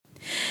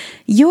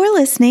You're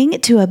listening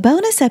to a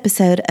bonus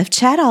episode of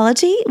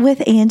Chatology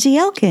with Angie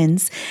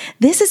Elkins.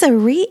 This is a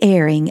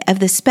re-airing of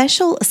the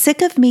special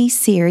Sick of Me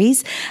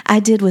series I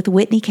did with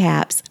Whitney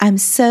Capps. I'm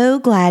so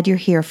glad you're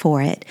here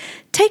for it.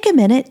 Take a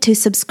minute to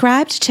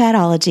subscribe to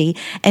Chatology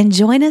and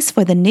join us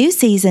for the new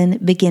season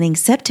beginning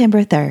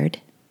September 3rd.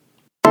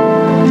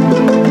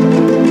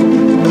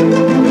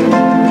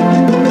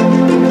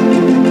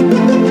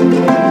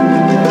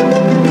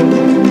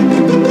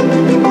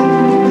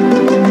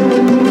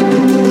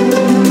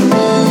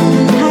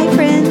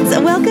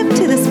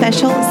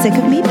 Special Sick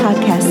of Me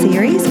podcast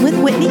series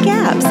with Whitney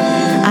Capps.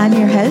 I'm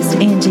your host,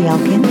 Angie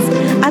Elkins.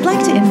 I'd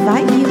like to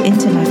invite you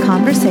into my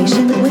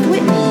conversation with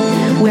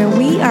Whitney, where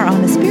we are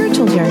on a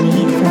spiritual journey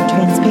from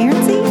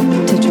transparency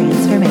to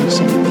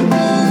transformation.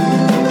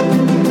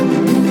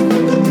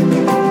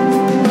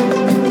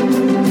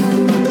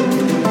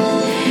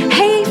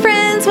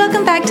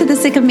 Welcome back to the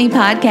Sick of Me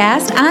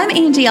podcast. I'm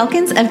Angie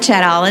Elkins of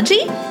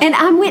Chatology. And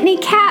I'm Whitney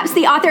Capps,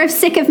 the author of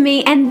Sick of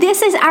Me. And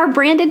this is our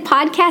branded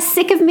podcast,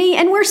 Sick of Me.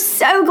 And we're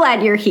so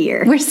glad you're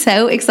here. We're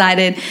so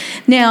excited.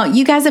 Now,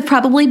 you guys have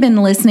probably been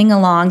listening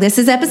along. This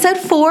is episode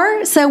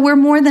 4, so we're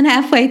more than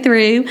halfway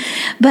through.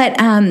 But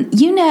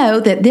you know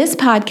that this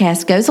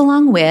podcast goes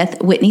along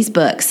with Whitney's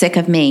book, Sick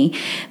of Me.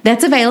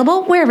 That's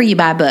available wherever you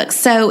buy books.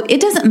 So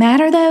it doesn't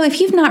matter, though, if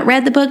you've not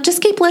read the book,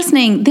 just keep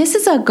listening. This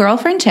is a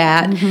girlfriend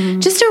chat,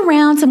 just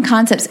around some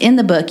concepts in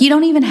the book. You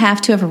don't even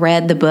have to have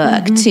read the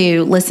book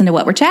to listen to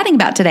what we're chatting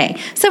about today.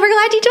 So we're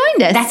glad you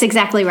joined us. That's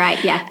exactly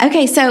right, yeah.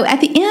 Okay, so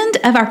at the end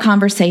of our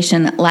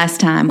conversation last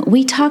time,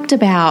 we talked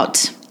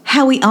about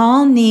how we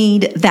all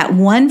need that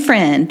one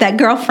friend, that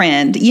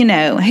girlfriend, you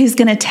know, who's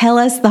going to tell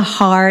us the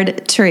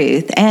hard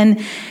truth.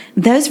 And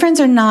those friends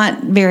are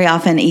not very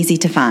often easy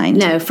to find.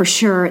 No, for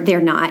sure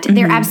they're not.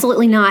 They're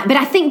absolutely not. But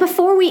I think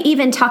before we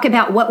even talk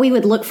about what we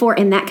would look for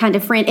in that kind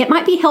of friend, it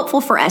might be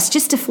helpful for us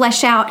just to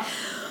flesh out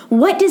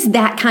what does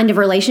that kind of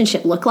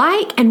relationship look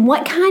like, and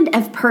what kind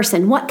of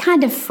person, what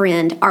kind of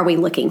friend are we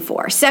looking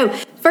for? So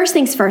first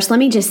things first, let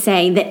me just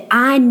say that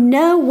I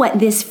know what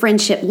this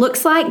friendship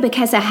looks like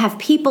because I have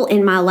people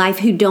in my life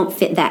who don't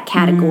fit that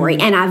category,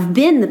 and I've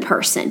been the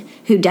person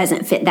who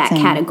doesn't fit that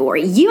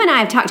category. You and I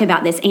have talked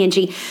about this,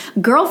 Angie.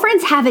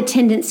 Girlfriends have a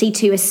tendency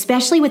to,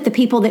 especially with the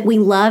people that we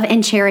love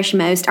and cherish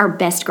most, our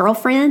best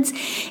girlfriends,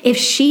 if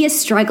she is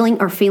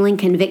struggling or feeling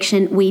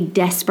conviction, we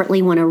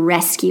desperately want to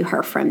rescue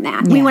her from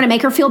that. Yeah. We want to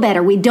make her feel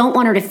better. We don't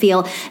want her to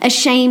feel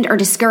ashamed or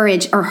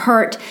discouraged or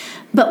hurt.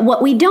 But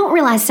what we don't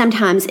realize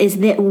sometimes is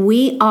that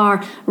we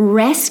are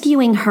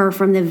rescuing her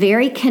from the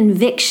very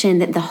conviction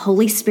that the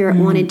Holy Spirit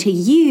wanted to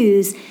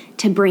use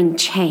to bring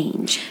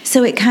change.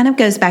 So it kind of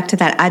goes back to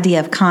that idea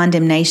of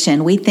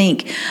condemnation. We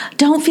think,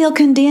 don't feel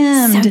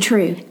condemned. So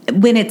true.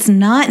 When it's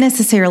not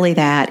necessarily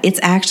that, it's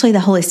actually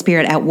the Holy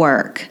Spirit at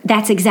work.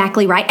 That's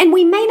exactly right. And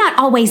we may not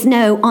always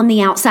know on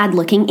the outside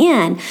looking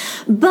in,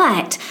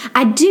 but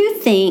I do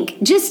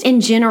think just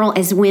in general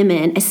as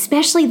women,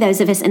 especially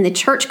those of us in the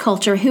church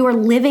culture who are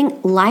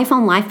living life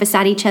on life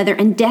beside each other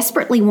and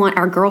desperately want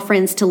our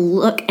girlfriends to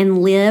look and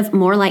live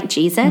more like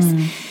Jesus,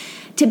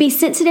 to be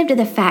sensitive to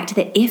the fact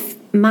that if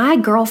my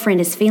girlfriend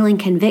is feeling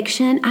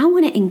conviction, I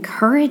want to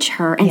encourage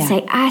her and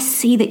say, I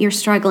see that you're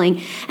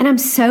struggling, and I'm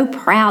so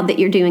proud that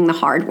you're doing the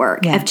hard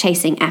work of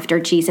chasing after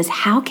Jesus.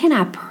 How can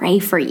I pray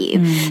for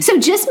you? So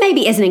just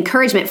maybe as an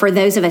encouragement for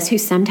those of us who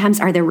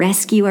sometimes are the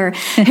rescuer,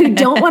 who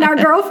don't want our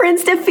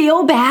girlfriends to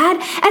feel bad,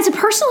 as a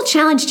personal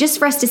challenge just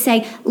for us to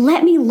say,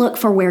 let me look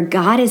for where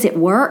God is at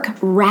work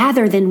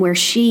rather than where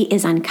she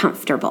is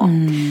uncomfortable.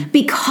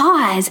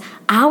 Because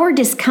our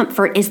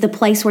discomfort is the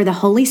place where the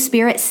Holy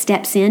Spirit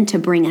steps in to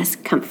bring us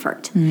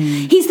comfort.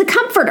 He's the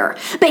comforter,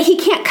 but he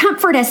can't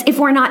comfort us if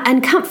we're not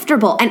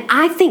uncomfortable. And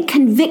I think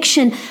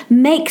conviction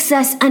makes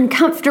us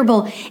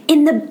uncomfortable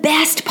in the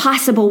best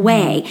possible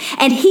way.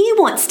 And he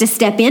wants to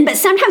step in, but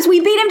sometimes we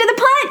beat him to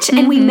the punch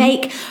and we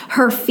make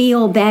her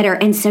feel better.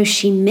 And so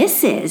she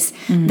misses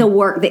the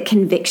work that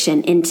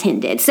conviction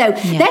intended. So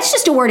that's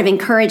just a word of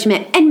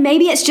encouragement. And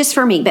maybe it's just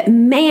for me, but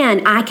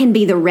man, I can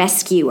be the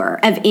rescuer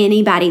of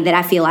anybody that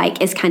I feel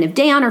like is kind of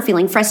down or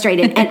feeling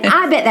frustrated. And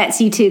I bet that's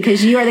you too,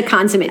 because you are the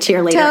consummate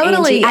cheerleader,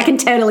 Totally. Angie. I can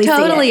totally see it.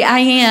 Totally, I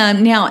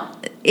am. Now,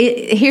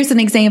 here's an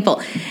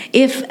example.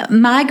 If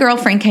my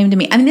girlfriend came to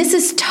me, I mean, this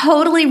is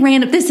totally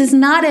random. This is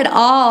not at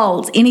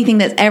all anything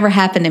that's ever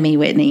happened to me,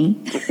 Whitney.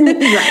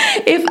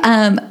 Right. If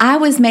I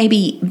was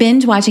maybe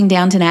binge watching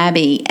Downton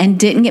Abbey and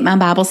didn't get my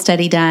Bible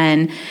study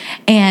done,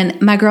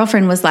 and my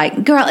girlfriend was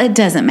like, girl, it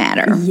doesn't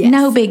matter. Yes.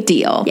 No big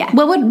deal. Yeah.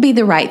 What would be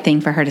the right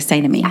thing for her to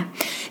say to me? Yeah.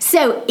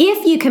 So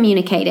if you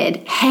communicated,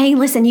 hey,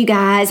 listen, you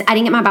guys, I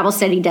didn't get my Bible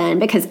study done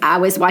because I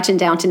was watching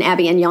Downton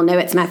Abbey, and y'all know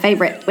it's my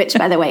favorite, which,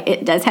 by the way,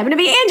 it does happen to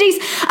be Angie's.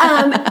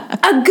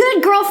 A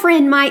good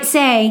girlfriend might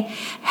say,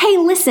 hey,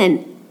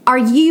 listen, are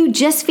you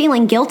just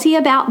feeling guilty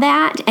about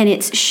that and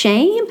it's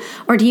shame?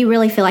 Or do you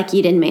really feel like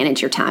you didn't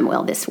manage your time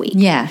well this week?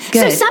 Yeah,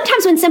 good. So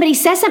sometimes when somebody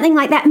says something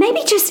like that,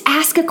 maybe just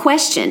ask a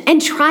question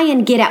and try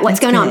and get at what's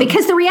going on.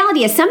 Because the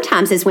reality is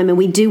sometimes as women,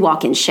 we do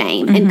walk in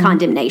shame and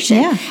condemnation.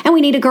 Yeah. And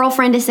we need a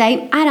girlfriend to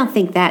say, I don't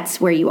think that's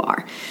where you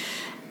are.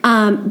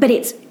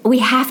 But we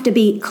have to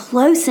be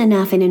close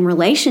enough and in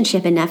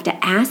relationship enough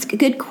to ask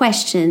good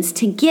questions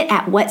to get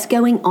at what's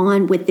going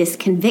on with this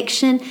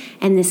conviction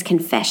and this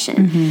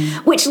confession,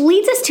 which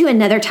leads us to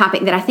another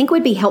topic that I think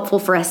would be helpful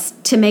for us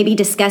to maybe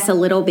discuss a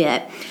little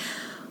bit.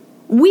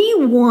 We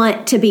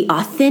want to be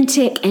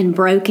authentic and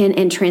broken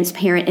and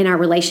transparent in our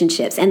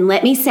relationships. And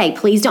let me say,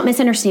 please don't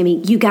misunderstand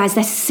me. You guys,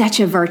 that's such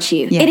a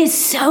virtue. Yeah. It is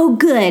so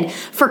good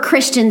for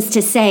Christians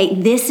to say,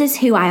 this is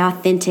who I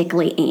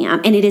authentically am.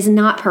 And it is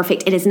not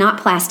perfect. It is not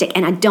plastic.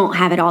 And I don't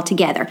have it all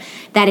together.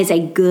 That is a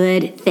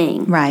good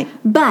thing. Right.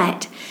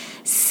 But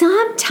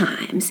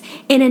sometimes,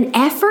 in an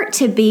effort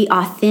to be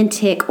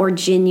authentic or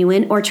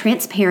genuine or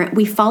transparent,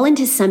 we fall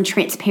into some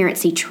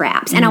transparency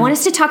traps. And I want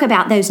us to talk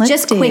about those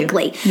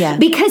quickly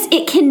because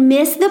it can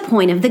miss the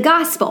point of the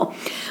gospel.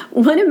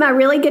 One of my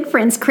really good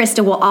friends,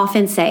 Krista, will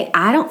often say,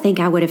 I don't think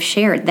I would have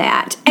shared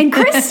that. And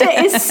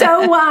Krista is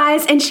so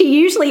wise, and she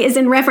usually is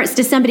in reference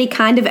to somebody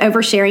kind of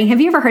oversharing.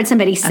 Have you ever heard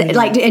somebody say,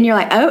 and you're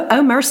like,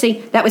 oh, mercy,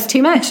 that was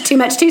too much,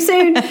 too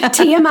soon,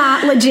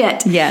 TMI,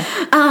 legit. Yeah.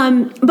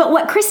 But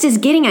what Krista's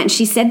getting at, and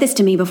she said this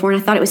to me before,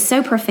 and I thought it was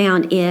so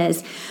profound,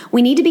 is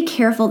we need to be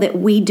careful that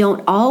we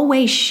don't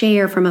always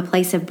share from a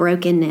place of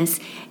brokenness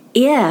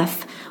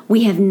if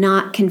we have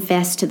not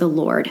confessed to the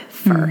Lord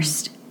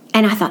first.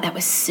 And I thought that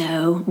was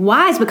so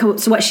wise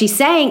because what she's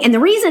saying, and the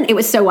reason it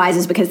was so wise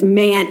is because,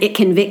 man, it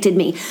convicted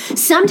me.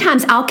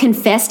 Sometimes I'll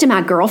confess to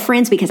my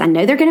girlfriends because I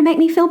know they're going to make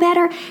me feel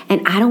better,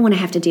 and I don't want to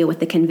have to deal with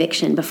the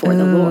conviction before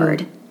the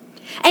Lord.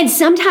 And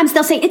sometimes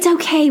they'll say, it's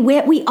okay.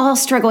 We all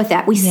struggle with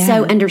that. We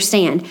so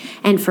understand.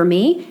 And for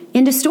me,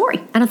 end of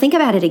story. I don't think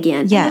about it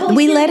again. Yeah,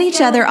 we let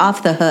each other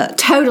off the hook.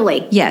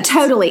 Totally. Yes.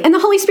 Totally. And the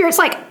Holy Spirit's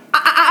like,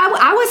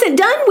 I wasn't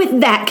done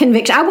with that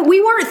conviction.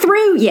 We weren't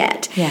through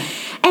yet. Yeah.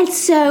 And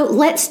so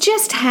let's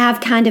just have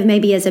kind of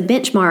maybe as a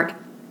benchmark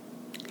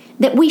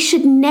that we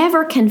should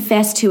never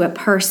confess to a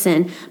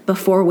person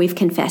before we've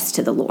confessed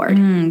to the Lord.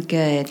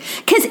 Good.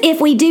 Because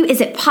if we do, is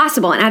it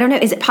possible, and I don't know,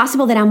 is it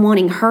possible that I'm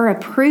wanting her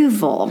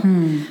approval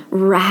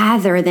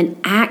rather than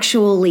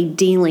actually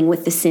dealing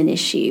with the sin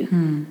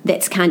issue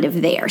that's kind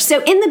of there?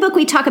 So in the book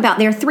we talk about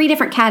there are 3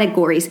 different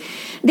categories.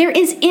 There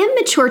is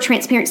immature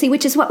transparency,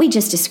 which is what we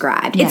just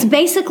described. Yeah. It's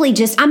basically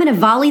just, I'm going to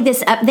volley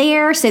this up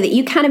there so that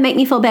you kind of make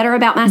me feel better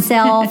about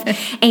myself.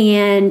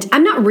 And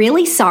I'm not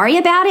really sorry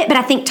about it, but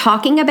I think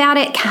talking about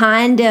it kind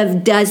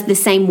of does the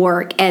same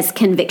work as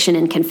conviction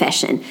and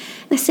confession.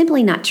 That's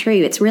simply not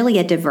true. It's really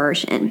a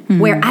diversion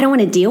where I don't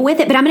want to deal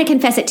with it, but I'm going to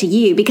confess it to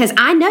you because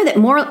I know that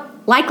more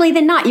likely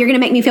than not, you're going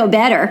to make me feel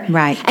better.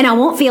 Right. And I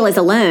won't feel as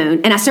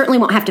alone, and I certainly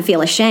won't have to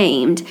feel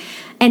ashamed.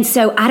 And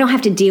so I don't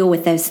have to deal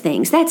with those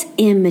things. That's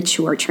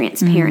immature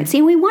transparency.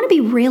 And we want to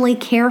be really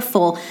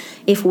careful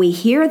if we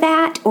hear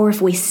that or if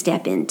we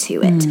step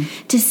into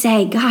it to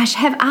say, gosh,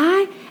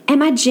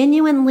 am I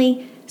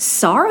genuinely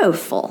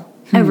sorrowful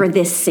over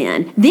this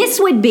sin? This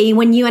would be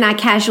when you and I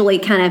casually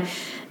kind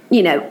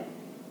of,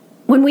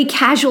 when we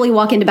casually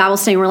walk into Bible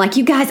study and we're like,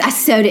 you guys, I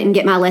so didn't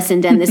get my lesson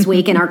done this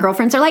week. And our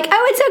girlfriends are like,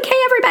 oh, it's okay.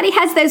 Everybody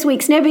has those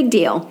weeks. No big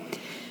deal.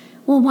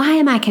 Well, why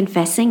am I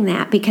confessing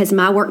that? Because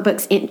my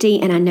workbook's empty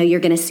and I know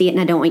you're going to see it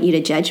and I don't want you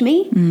to judge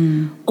me?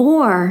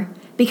 Or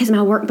because my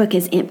workbook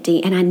is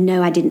empty and I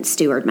know I didn't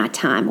steward my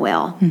time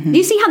well? Do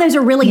you see how those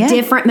are really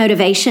different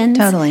motivations?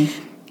 Totally.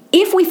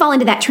 If we fall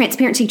into that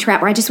transparency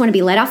trap where I just want to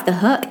be let off the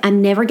hook,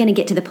 I'm never going to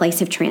get to the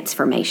place of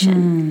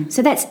transformation.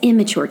 So that's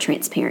immature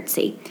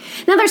transparency.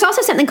 Now, there's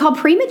also something called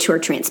premature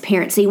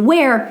transparency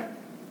where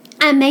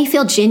I may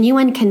feel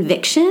genuine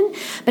conviction,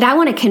 but I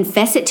want to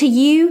confess it to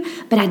you,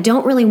 but I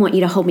don't really want you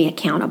to hold me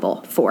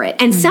accountable for it.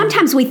 And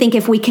sometimes we think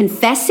if we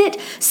confess it,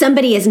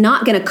 somebody is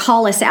not going to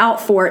call us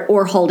out for it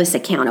or hold us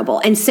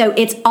accountable. And so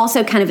it's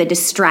also kind of a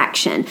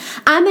distraction.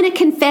 I'm going to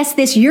confess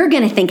this. You're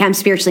going to think I'm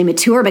spiritually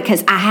mature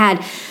because I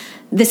had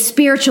the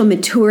spiritual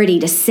maturity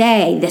to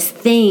say this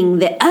thing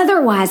that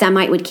otherwise I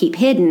would keep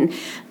hidden,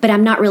 but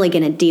I'm not really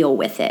going to deal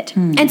with it.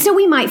 And so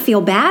we might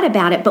feel bad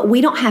about it, but we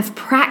don't have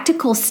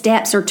practical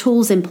steps or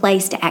tools in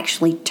place to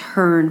actually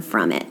turn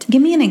from it.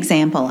 Give me an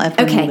example of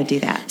when you would do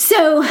that.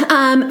 So,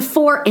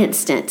 for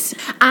instance,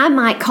 I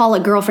might call a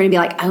girlfriend and be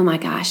like, oh my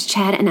gosh,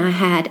 Chad and I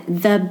had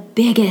the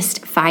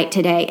biggest fight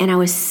today, and I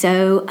was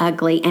so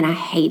ugly, and I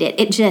hate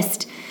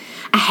it.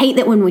 I hate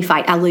that when we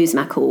fight, I lose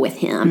my cool with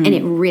him, and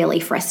it really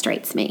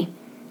frustrates me.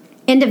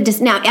 End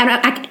of now.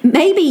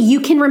 Maybe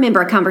you can remember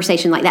a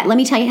conversation like that. Let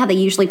me tell you how they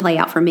usually play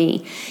out for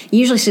me.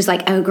 Usually it's just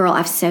like, oh, girl,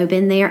 I've so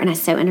been there, and I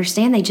so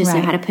understand. They just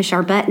know how to push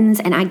our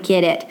buttons, and I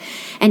get it.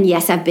 And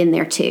yes, I've been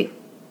there too.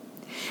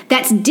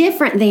 That's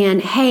different than,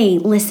 hey,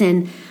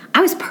 listen,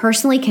 I was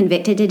personally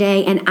convicted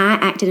today, and I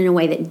acted in a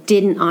way that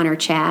didn't honor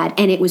Chad,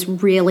 and it was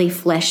really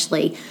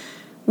fleshly.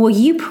 Will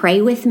you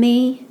pray with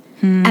me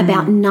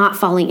about not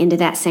falling into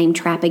that same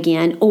trap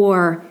again?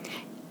 Or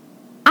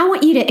I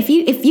want you to, if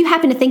you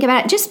happen to think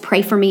about it, just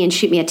pray for me and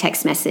shoot me a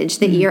text message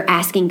that you're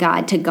asking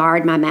God to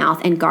guard my mouth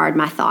and guard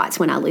my thoughts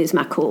when I lose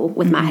my cool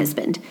with my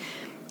husband.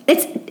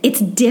 it's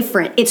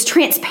different. It's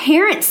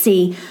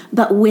transparency,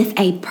 but with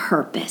a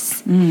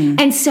purpose.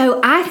 And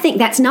so I think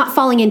that's not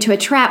falling into a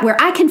trap where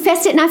I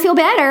confess it and I feel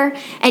better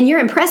and you're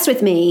impressed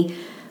with me,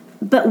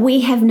 but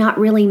we have not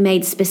really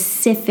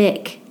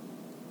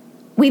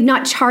we've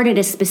not charted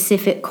a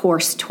specific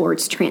course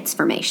towards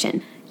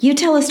transformation. You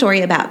tell a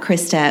story about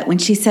Krista when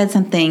she said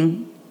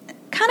something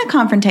kind of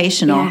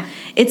confrontational. Yeah.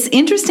 It's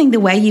interesting the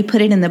way you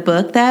put it in the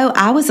book, though.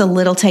 I was a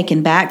little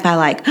taken back by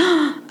like,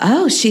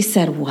 oh, she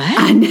said what?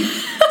 I know.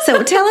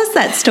 So tell us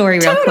that story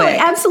real quick.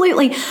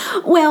 Absolutely.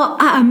 Well,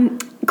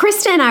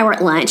 Krista and I were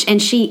at lunch,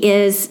 and she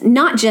is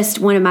not just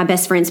one of my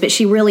best friends, but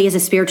she really is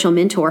a spiritual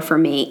mentor for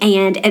me.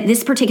 And at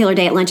this particular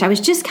day at lunch, I was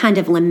just kind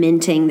of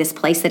lamenting this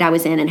place that I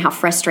was in and how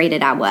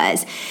frustrated I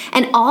was.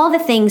 And all the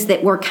things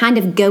that were kind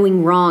of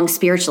going wrong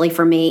spiritually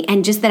for me,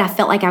 and just that I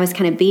felt like I was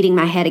kind of beating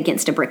my head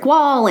against a brick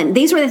wall. And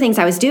these were the things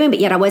I was doing, but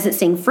yet I wasn't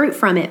seeing fruit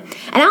from it.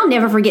 And I'll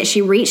never forget,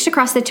 she reached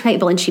across the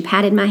table and she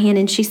patted my hand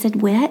and she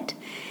said, "Whit,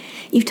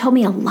 you've told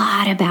me a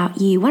lot about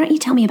you. Why don't you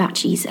tell me about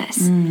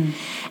Jesus?"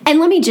 And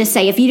let me just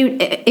say, if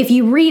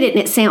you read it and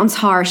it sounds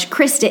harsh,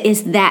 Krista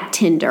is that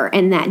tender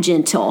and that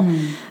gentle.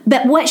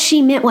 But what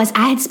she meant was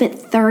I had spent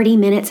 30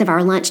 minutes of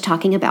our lunch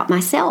talking about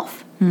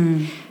myself.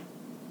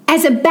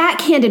 As a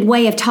backhanded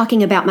way of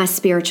talking about my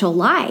spiritual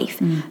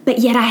life. But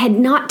yet I had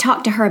not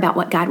talked to her about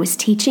what God was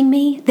teaching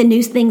me, the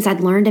new things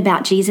I'd learned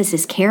about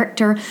Jesus'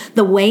 character,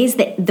 the ways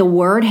that the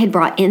Word had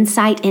brought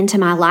insight into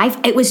my life.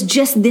 It was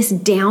just this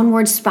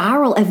downward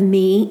spiral of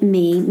me.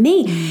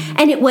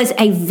 And it was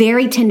a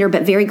very tender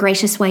but very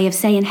gracious way of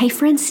saying, hey,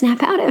 friend,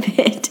 snap out of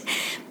it.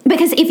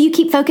 Because if you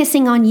keep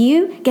focusing on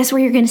you, guess where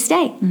you're going to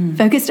stay?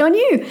 Focused on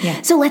you.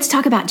 Yeah. So let's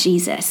talk about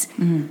Jesus.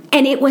 And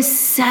it was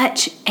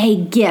such a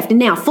gift.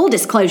 Now, full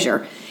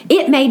disclosure,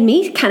 it made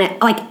me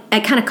I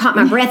kind of caught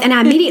my breath, and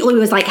I immediately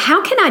was like,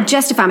 how can I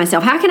justify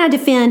myself? How can I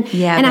defend?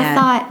 Yeah, and I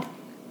thought,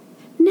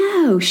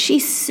 no,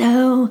 she's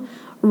so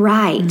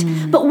right.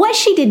 But what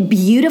she did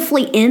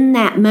beautifully in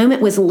that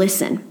moment was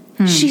listen.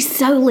 She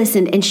so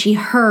listened, and she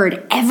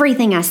heard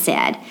everything I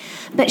said.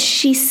 But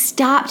she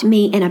stopped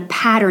me in a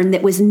pattern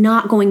that was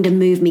not going to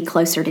move me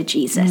closer to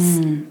Jesus.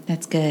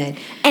 That's good.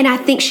 And I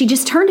think she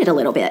just turned it a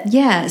little bit.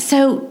 Yeah.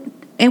 So,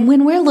 and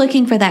when we're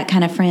looking for that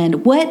kind of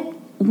friend,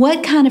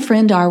 what kind of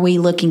friend are we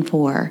looking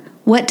for?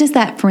 What does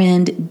that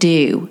friend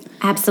do?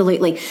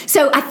 Absolutely.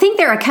 So I think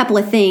there are a couple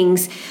of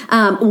things.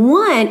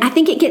 One, I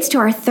think it gets to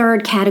our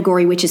third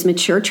category, which is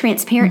mature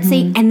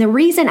transparency. And the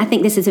reason I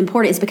think this is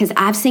important is because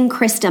I've seen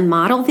Krista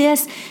model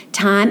this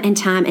time and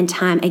time and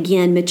time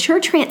again. Mature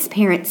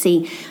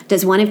transparency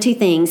does one of two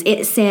things.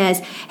 It says,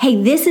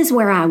 hey, this is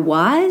where I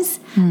was,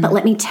 but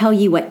let me tell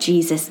you what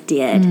Jesus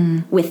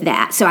did with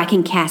that so I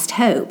can cast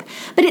hope.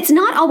 But it's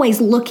not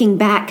always looking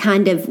back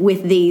kind of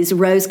with these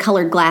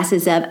rose-colored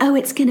glasses of, oh,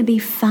 it's going to be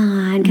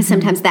fine, because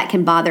sometimes that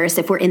can bother us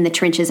if we're in the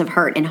trenches of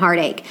hurt and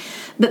heartache.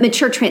 But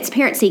mature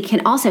transparency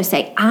can also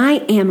say,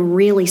 I am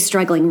really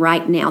struggling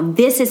right now.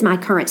 This is my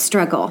current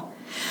struggle.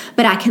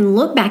 But I can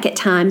look back at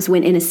times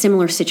when in a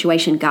similar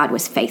situation, God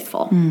was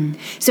faithful.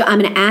 So I'm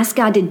going to ask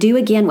God to do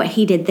again what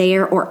he did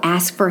there, or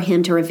ask for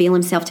him to reveal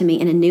himself to me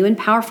in a new and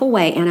powerful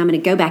way. And I'm going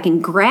to go back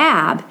and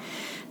grab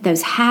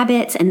those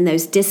habits and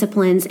those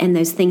disciplines and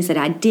those things that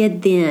I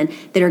did then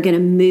that are going to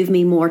move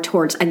me more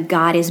towards a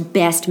God is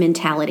best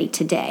mentality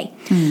today.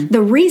 The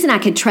reason I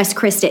could trust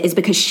Krista is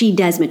because she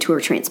does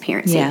mature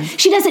transparency. Yeah.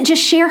 She doesn't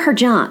just share her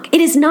junk.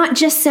 It is not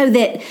just so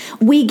that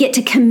we get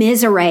to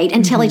commiserate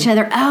and tell each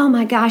other, oh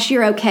my gosh,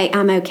 you're okay,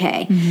 I'm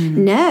okay.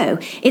 No,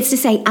 it's to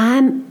say,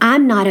 I'm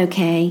not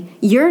okay,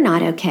 you're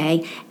not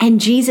okay, and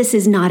Jesus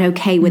is not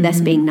okay with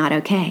us being not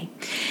okay.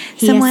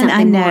 Someone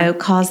I know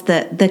calls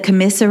the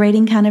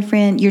commiserating kind of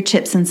friend your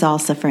chips and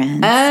salsa friends.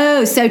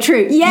 Oh, so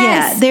true.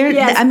 Yes. Yeah,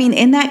 yes. I mean,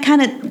 in that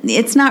kind of,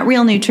 it's not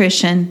real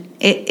nutrition.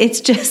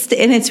 It's just,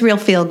 and it's real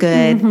feel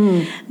good.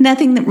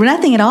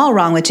 Nothing at all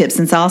wrong with chips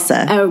and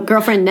salsa. Oh,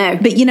 girlfriend, no.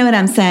 But you know what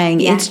I'm saying?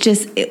 Yeah. It's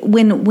just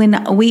when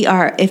we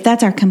are, if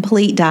that's our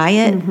complete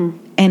diet,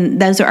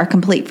 and those are our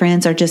complete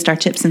friends, or just our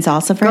chips and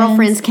salsa friends.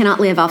 Girlfriends cannot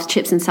live off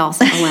chips and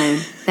salsa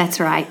alone. That's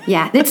right.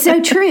 Yeah, that's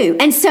so true.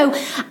 And so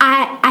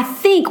I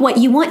think what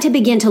you want to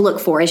begin to look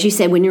for, as you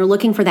said, when you're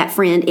looking for that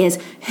friend, is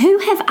who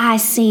have I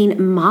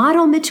seen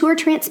model mature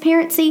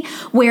transparency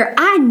where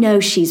I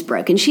know she's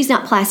broken. She's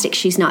not plastic.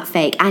 She's not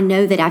fake. I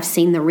know that I've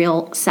seen the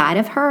real side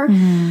of her,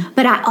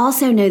 but I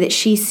also know that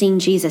she's seen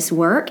Jesus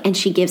work and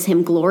she gives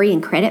him glory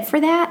and credit for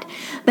that.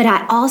 But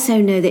I also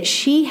know that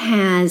she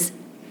has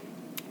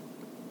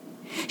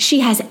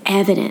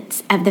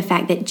evidence of the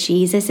fact that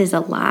Jesus is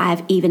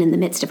alive even in the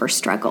midst of her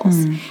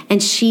struggles.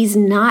 And she's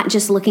not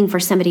just looking for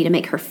somebody to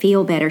make her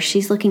feel better.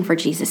 She's looking for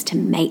Jesus to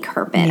make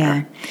her better.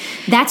 Yeah.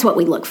 That's what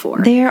we look for.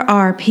 There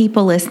are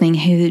people listening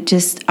who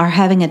just are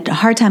having a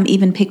hard time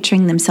even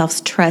picturing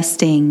themselves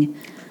trusting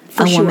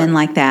a woman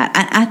like that.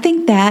 I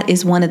think that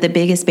is one of the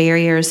biggest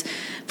barriers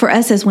for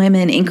us as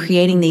women in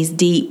creating these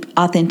deep,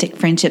 authentic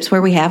friendships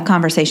where we have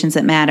conversations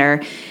that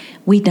matter.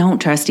 we don't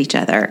trust each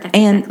other. That's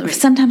and exactly right.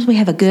 Sometimes we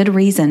have a good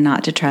reason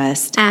not to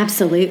trust.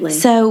 Absolutely.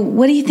 So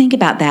what do you think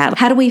about that?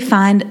 How do we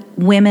find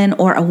women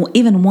or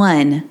even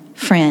one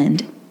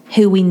friend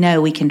who we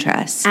know we can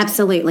trust?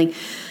 Absolutely.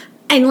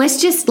 And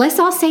let's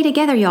all say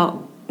together,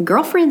 y'all,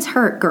 girlfriends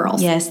hurt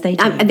girls. Yes, they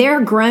do.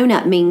 They're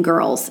grown-up mean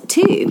girls,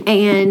 too.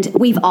 And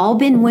we've all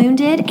been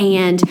wounded,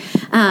 and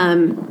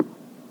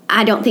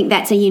I don't think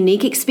that's a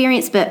unique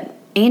experience, but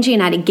Angie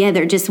and I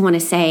together just want to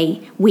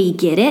say we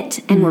get it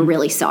and we're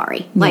really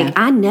sorry. Like,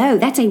 I know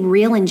that's a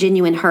real and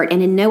genuine hurt,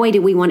 and in no way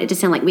do we want it to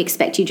sound like we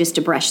expect you just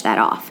to brush that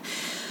off.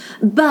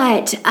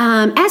 But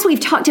as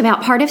we've talked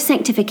about, part of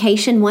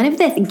sanctification, one of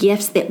the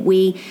gifts that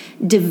we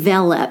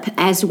develop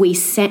as we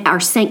are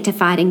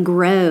sanctified and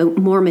grow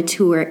more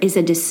mature is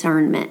a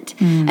discernment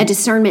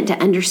to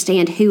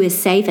understand who is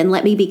safe. And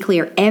let me be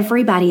clear,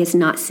 everybody is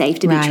not safe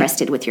to be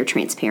trusted with your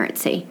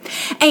transparency.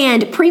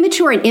 And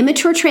premature and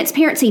immature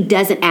transparency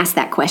doesn't ask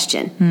that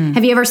question.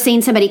 Have you ever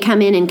seen somebody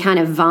come in and kind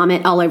of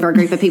vomit all over a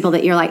group of people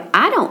that you're like,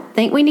 I don't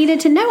think we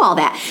needed to know all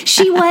that?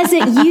 She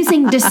wasn't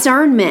using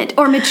discernment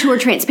or mature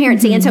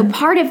transparency. And so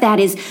part of that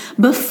is,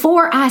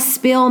 before I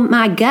spill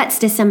my guts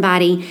to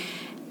somebody,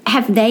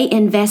 have they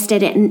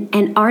invested it,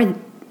 and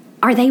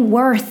are they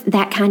worth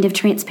that kind of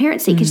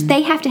transparency? Because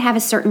they have to have a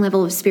certain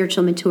level of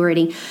spiritual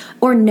maturity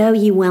or know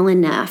you well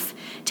enough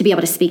to be able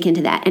to speak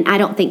into that. And I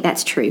don't think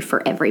that's true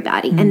for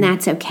everybody, and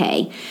that's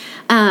okay.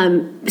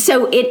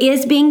 So it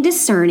is being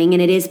discerning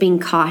and it is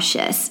being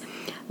cautious.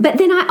 But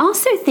then I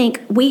also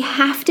think we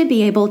have to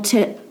be able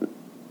to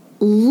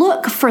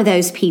look for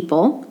those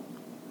people,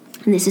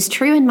 and this is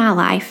true in my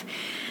life.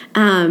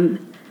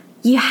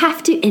 You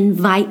have to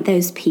invite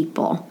those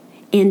people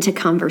into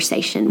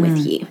conversation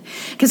with you.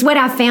 Because what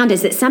I've found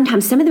is that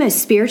sometimes some of the most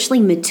spiritually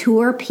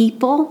mature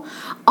people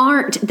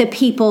aren't the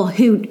people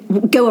who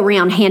go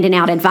around handing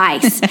out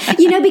advice,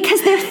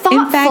 because they're thoughtful.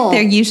 In fact,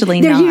 they're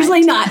usually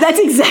not.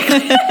 That's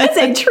that's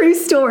a true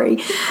story.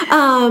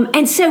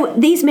 And so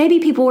these may be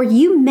people where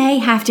you may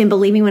have to, and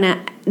believe me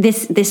when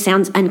this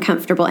sounds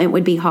uncomfortable and it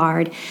would be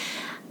hard,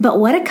 but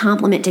what a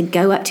compliment to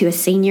go up to a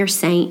senior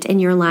saint in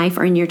your life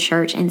or in your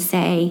church and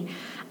say,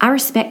 I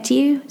respect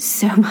you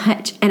so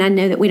much, and I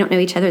know that we don't know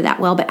each other that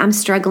well, but I'm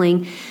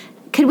struggling.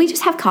 Could we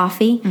just have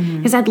coffee?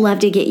 Because I'd love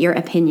to get your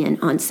opinion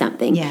on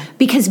something. Yeah.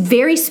 Because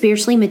very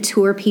spiritually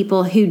mature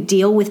people who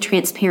deal with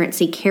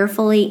transparency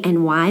carefully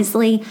and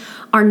wisely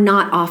are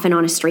not often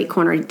on a street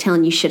corner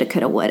telling you shoulda,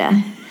 coulda,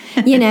 woulda.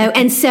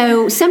 And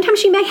so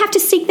sometimes you may have to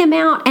seek them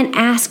out and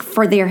ask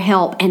for their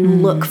help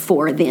and look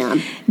for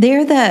them.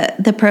 They're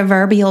the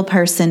proverbial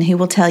person who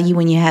will tell you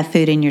when you have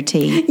food in your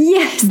tea.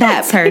 Yes,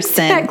 that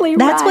person. Exactly right.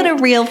 That's what a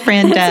real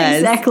friend does. That's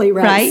exactly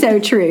right. So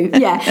true.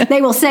 Yeah.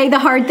 They will say the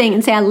hard thing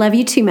and say, I love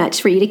you too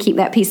much for you to keep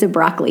that piece of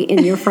broccoli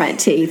in your front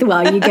teeth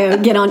while you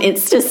go get on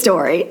Insta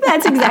story.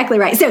 That's exactly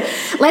right. So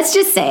let's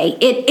just say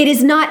it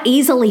is not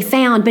easily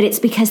found, but it's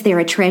because they're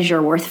a treasure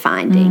worth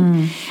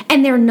finding.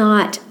 And they're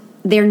not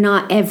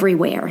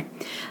everywhere.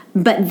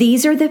 But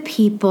these are the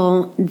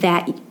people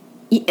that,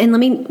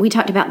 and we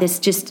talked about this,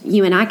 just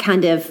you and I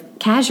kind of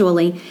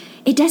casually,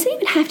 it doesn't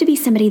even have to be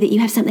somebody that you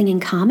have something in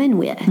common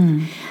with.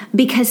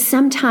 Because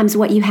sometimes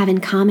what you have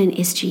in common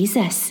is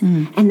Jesus,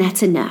 and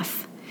that's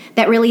enough.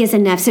 That really is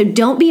enough. So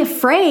don't be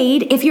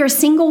afraid, if you're a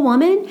single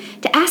woman,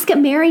 to ask a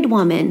married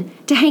woman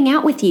to hang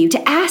out with you,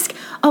 to ask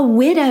a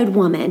widowed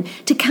woman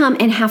to come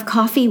and have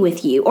coffee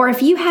with you. Or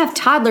if you have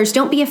toddlers,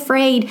 don't be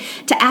afraid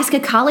to ask a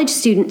college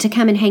student to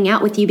come and hang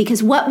out with you,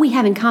 because what we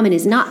have in common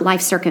is not life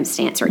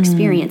circumstance or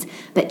experience,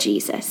 but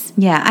Jesus.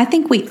 Yeah, I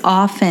think we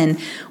often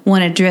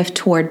want to drift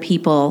toward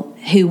people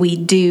who we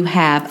do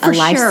have a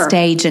life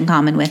stage in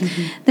common with.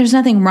 There's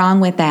nothing wrong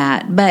with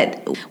that,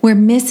 but we're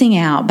missing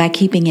out by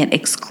keeping it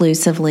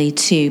exclusively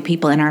to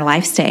people in our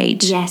life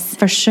stage. Yes.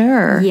 For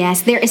sure.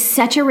 Yes, there is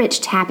such a rich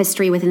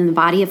tapestry within the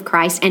body of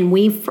Christ, and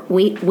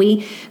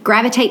we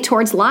gravitate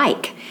towards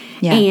like.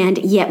 Yeah. And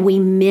yet we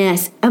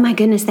miss, oh my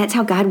goodness, that's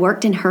how God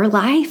worked in her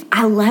life.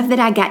 I love that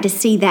I got to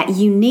see that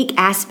unique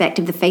aspect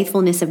of the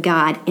faithfulness of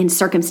God in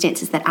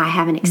circumstances that I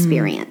haven't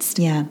experienced.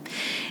 Yeah,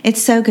 it's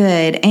so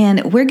good.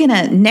 And we're going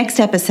to, next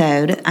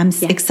episode, I'm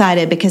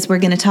excited because we're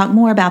going to talk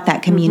more about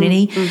that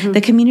community,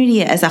 the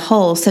community as a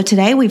whole. So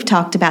today we've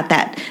talked about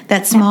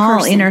that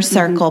small inner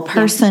circle,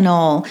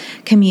 personal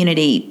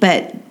community,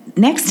 but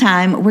next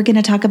time, we're going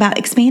to talk about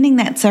expanding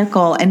that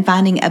circle and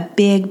finding a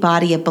big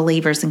body of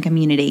believers and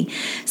community.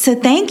 So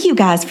thank you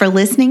guys for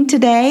listening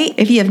today.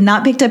 If you have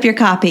not picked up your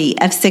copy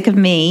of Sick of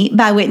Me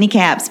by Whitney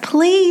Capps,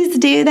 please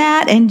do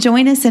that and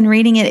join us in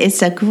reading it.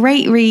 It's a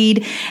great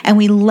read, and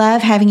we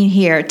love having you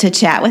here to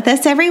chat with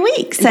us every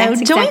week. So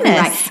That's join exactly us.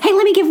 Right. Hey,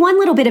 let me give one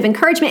little bit of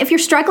encouragement. If you're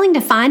struggling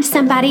to find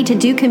somebody to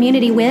do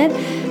community with,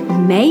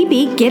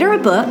 maybe get her a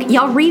book.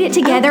 Y'all read it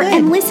together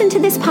and listen to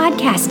this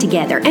podcast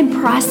together and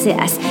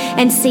process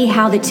and see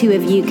how the two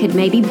of you could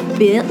maybe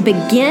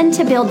begin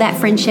to build that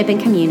friendship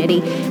and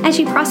community as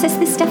you process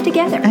this stuff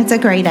together. That's a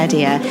great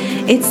idea.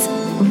 It's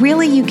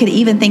really, you could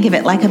even think of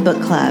it like a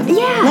book club.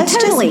 Yeah, let's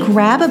totally. just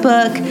grab a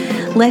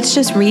book. Let's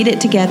just read it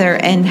together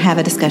and have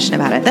a discussion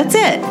about it. That's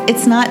it.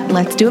 It's not,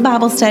 let's do a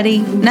Bible study.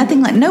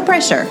 Nothing like, no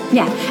pressure.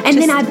 Yeah. And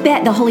then I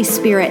bet the Holy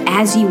Spirit,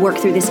 as you work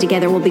through this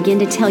together, will begin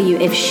to tell you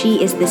if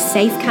she is the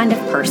safe kind of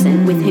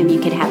person with whom you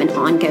could have an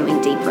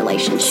ongoing, deep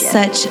relationship.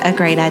 Such a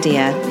great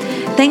idea.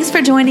 Thanks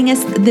for joining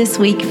us this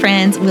week,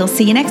 friends. We'll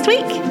see you next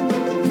week.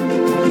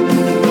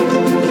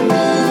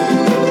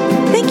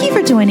 Thank you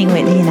for joining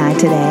Whitney and I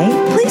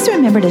today. Please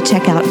remember to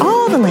check out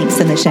all the links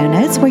in the show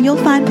notes where you'll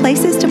find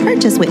places to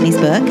purchase Whitney's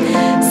book,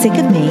 Sick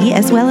of Me,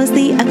 as well as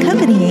the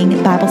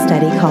accompanying Bible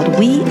study called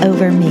We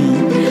Over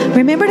Me.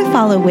 Remember to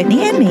follow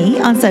Whitney and me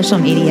on social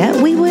media.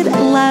 We would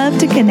love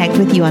to connect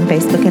with you on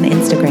Facebook and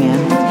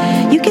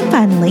Instagram. You can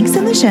find links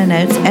in the show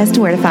notes as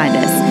to where to find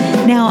us.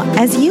 Now,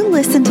 as you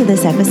listen to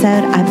this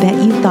episode, I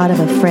bet you thought of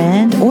a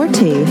friend or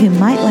two who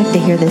might like to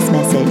hear this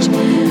message.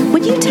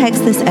 Would you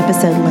text this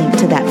episode link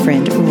to that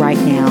friend right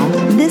now?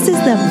 This is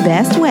the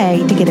best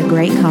way to get a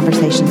great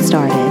conversation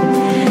started.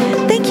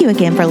 Thank you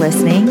again for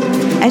listening.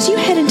 As you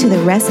head into the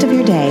rest of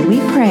your day, we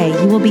pray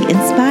you will be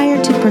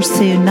inspired to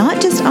pursue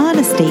not just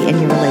honesty in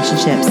your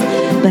relationships,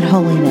 but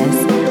holiness.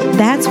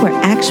 That's where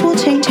actual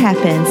change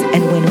happens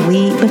and when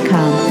we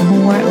become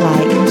more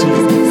like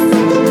Jesus.